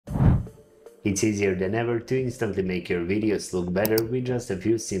It's easier than ever to instantly make your videos look better with just a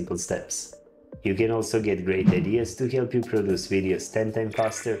few simple steps. You can also get great ideas to help you produce videos 10 times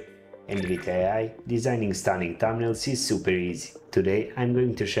faster, and with AI, designing stunning thumbnails is super easy. Today I'm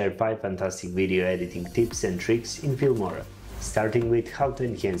going to share 5 fantastic video editing tips and tricks in Filmora, starting with how to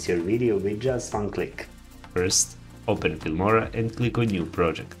enhance your video with just one click. First, open Filmora and click on New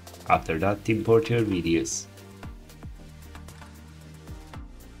Project. After that, import your videos.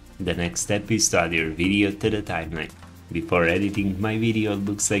 The next step is to add your video to the timeline. Before editing, my video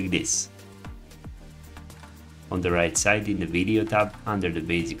looks like this. On the right side in the Video tab, under the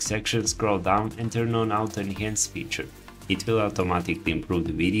Basic section, scroll down and turn on Auto Enhance feature. It will automatically improve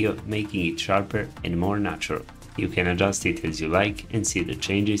the video, making it sharper and more natural. You can adjust it as you like and see the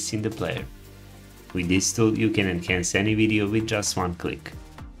changes in the player. With this tool, you can enhance any video with just one click.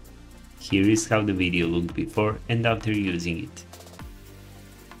 Here is how the video looked before and after using it.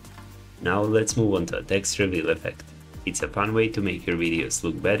 Now let's move on to a text reveal effect. It's a fun way to make your videos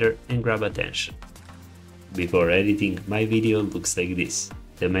look better and grab attention. Before editing, my video looks like this.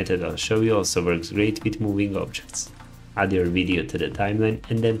 The method I'll show you also works great with moving objects. Add your video to the timeline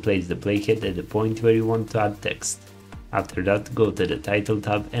and then place the playhead at the point where you want to add text. After that, go to the Title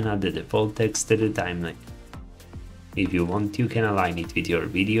tab and add the default text to the timeline. If you want, you can align it with your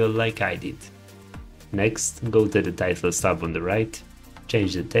video like I did. Next, go to the Titles tab on the right,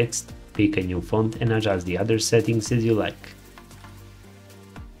 change the text, pick a new font and adjust the other settings as you like.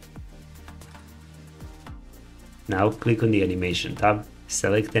 Now click on the Animation tab,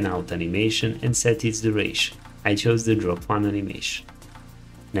 select an out animation and set its duration. I chose the Drop One animation.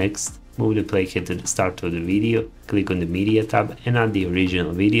 Next, move the playhead to the start of the video, click on the Media tab and add the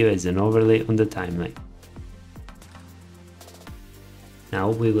original video as an overlay on the timeline. Now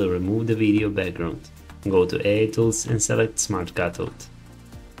we will remove the video background. Go to AI Tools and select Smart Cutout.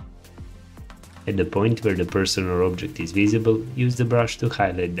 At the point where the person or object is visible, use the brush to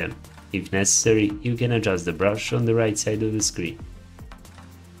highlight them. If necessary, you can adjust the brush on the right side of the screen.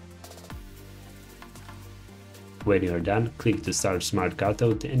 When you are done, click to start Smart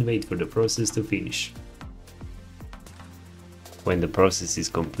Cutout and wait for the process to finish. When the process is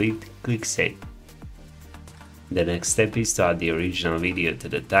complete, click Save. The next step is to add the original video to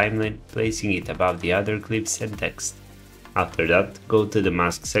the timeline, placing it above the other clips and text. After that, go to the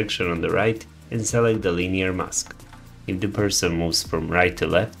Mask section on the right and select the Linear Mask. If the person moves from right to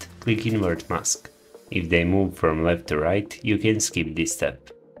left, click Invert Mask. If they move from left to right, you can skip this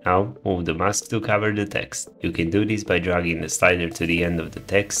step. Now, move the mask to cover the text. You can do this by dragging the slider to the end of the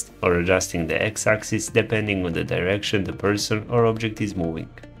text or adjusting the x-axis depending on the direction the person or object is moving.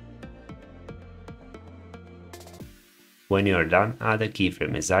 When you are done, add a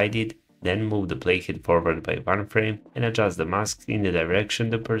keyframe as I did, then move the playhead forward by one frame and adjust the mask in the direction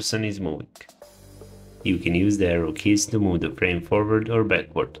the person is moving. You can use the arrow keys to move the frame forward or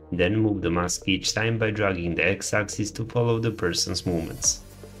backward, then move the mask each time by dragging the x-axis to follow the person's movements.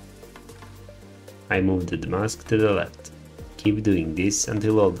 I moved the mask to the left. Keep doing this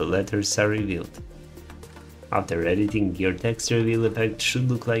until all the letters are revealed. After editing, your text reveal effect should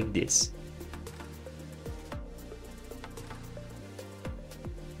look like this.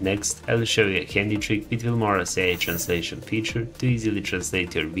 Next, I'll show you a handy trick with Filmora's AI translation feature to easily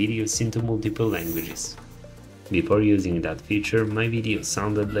translate your videos into multiple languages. Before using that feature, my video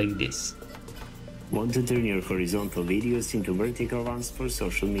sounded like this. Want to turn your horizontal videos into vertical ones for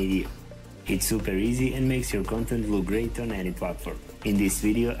social media? It's super easy and makes your content look great on any platform. In this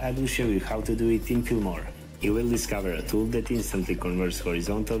video, I will show you how to do it in Filmora. You will discover a tool that instantly converts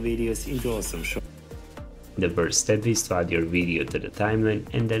horizontal videos into awesome shots. The first step is to add your video to the timeline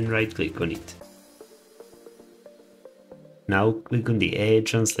and then right-click on it. Now click on the AI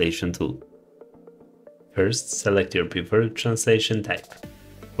translation tool. First, select your preferred translation type.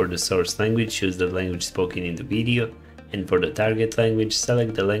 For the source language, choose the language spoken in the video, and for the target language,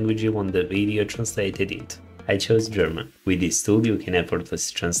 select the language you want the video translated into. I chose German. With this tool, you can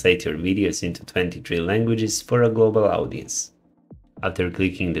effortlessly translate your videos into 23 languages for a global audience. After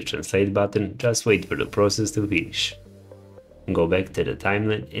clicking the Translate button, just wait for the process to finish. Go back to the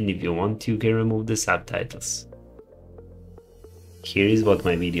timeline, and if you want, you can remove the subtitles. Here is what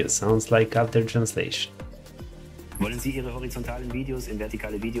my video sounds like after translation. Wollen Sie Ihre horizontalen Videos in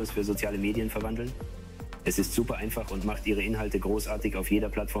vertikale Videos für soziale Medien verwandeln? Es ist super einfach und macht Ihre Inhalte großartig auf jeder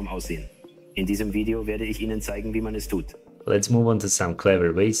Plattform aussehen. In diesem Video werde ich Ihnen zeigen, wie man es tut. Let's move on to some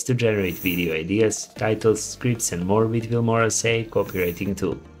clever ways to generate video ideas, titles, scripts and more with Filmora's AI copywriting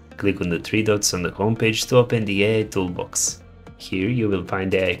tool. Click on the 3 dots on the homepage to open the AI toolbox. Here you will find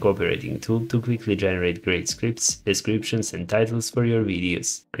the AI copywriting tool to quickly generate great scripts, descriptions and titles for your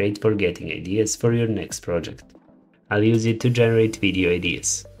videos, great for getting ideas for your next project. I'll use it to generate video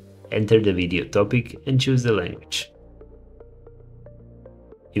ideas. Enter the video topic and choose the language.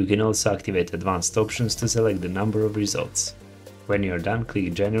 You can also activate advanced options to select the number of results. When you are done,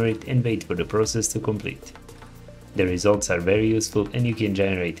 click Generate and wait for the process to complete. The results are very useful and you can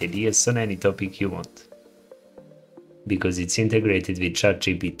generate ideas on any topic you want. Because it's integrated with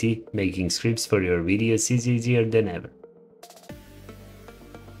ChatGPT, making scripts for your videos is easier than ever.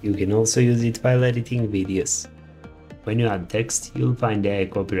 You can also use it while editing videos. When you add text, you'll find the AI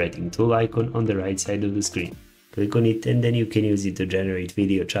copywriting tool icon on the right side of the screen. Click on it and then you can use it to generate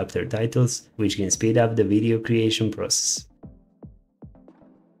video chapter titles, which can speed up the video creation process.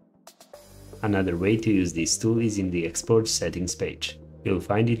 Another way to use this tool is in the Export Settings page. You'll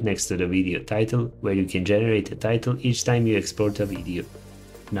find it next to the video title, where you can generate a title each time you export a video.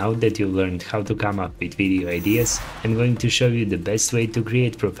 Now that you've learned how to come up with video ideas, I'm going to show you the best way to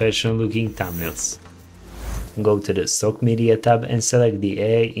create professional looking thumbnails. Go to the Stock Media tab and select the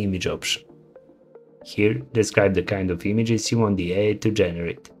AI image option. Here, describe the kind of images you want the AI to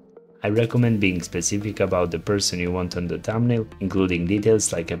generate. I recommend being specific about the person you want on the thumbnail, including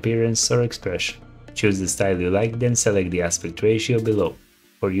details like appearance or expression. Choose the style you like, then select the aspect ratio below.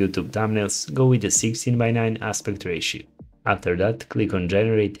 For YouTube thumbnails, go with the 16:9 aspect ratio. After that, click on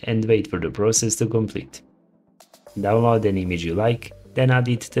Generate and wait for the process to complete. Download an image you like, then add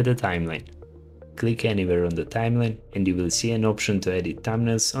it to the timeline. Click anywhere on the timeline and you will see an option to edit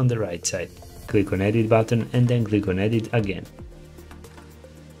thumbnails on the right side. Click on Edit button and then click on Edit again.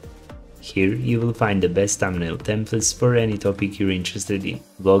 Here you will find the best thumbnail templates for any topic you're interested in,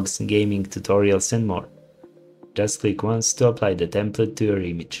 vlogs, gaming, tutorials and more. Just click once to apply the template to your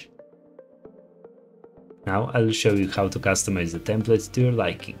image. Now I'll show you how to customize the template to your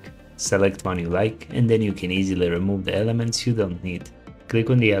liking. Select one you like and then you can easily remove the elements you don't need.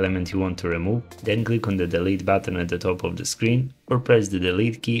 Click on the element you want to remove, then click on the delete button at the top of the screen or press the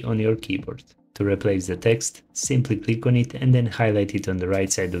delete key on your keyboard. To replace the text, simply click on it and then highlight it on the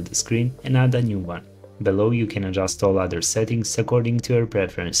right side of the screen and add a new one. Below you can adjust all other settings according to your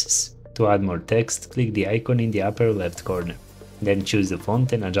preferences. To add more text, click the icon in the upper left corner. Then choose the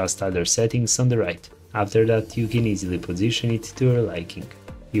font and adjust other settings on the right. After that, you can easily position it to your liking.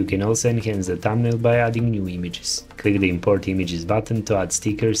 You can also enhance the thumbnail by adding new images. Click the Import Images button to add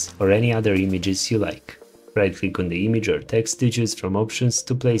stickers or any other images you like. Right-click on the image or text to choose from options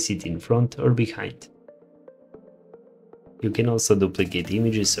to place it in front or behind. You can also duplicate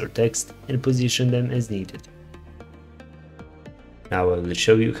images or text and position them as needed. Now I will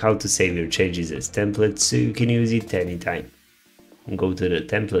show you how to save your changes as templates so you can use it anytime. Go to the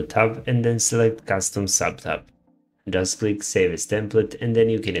Template tab and then select Custom Subtab. Just click Save as Template and then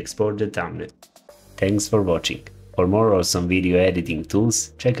you can export the thumbnail. Thanks for watching. For more awesome video editing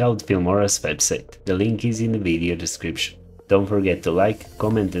tools, check out Filmora's website. The link is in the video description. Don't forget to like,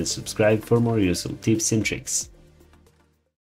 comment and subscribe for more useful tips and tricks.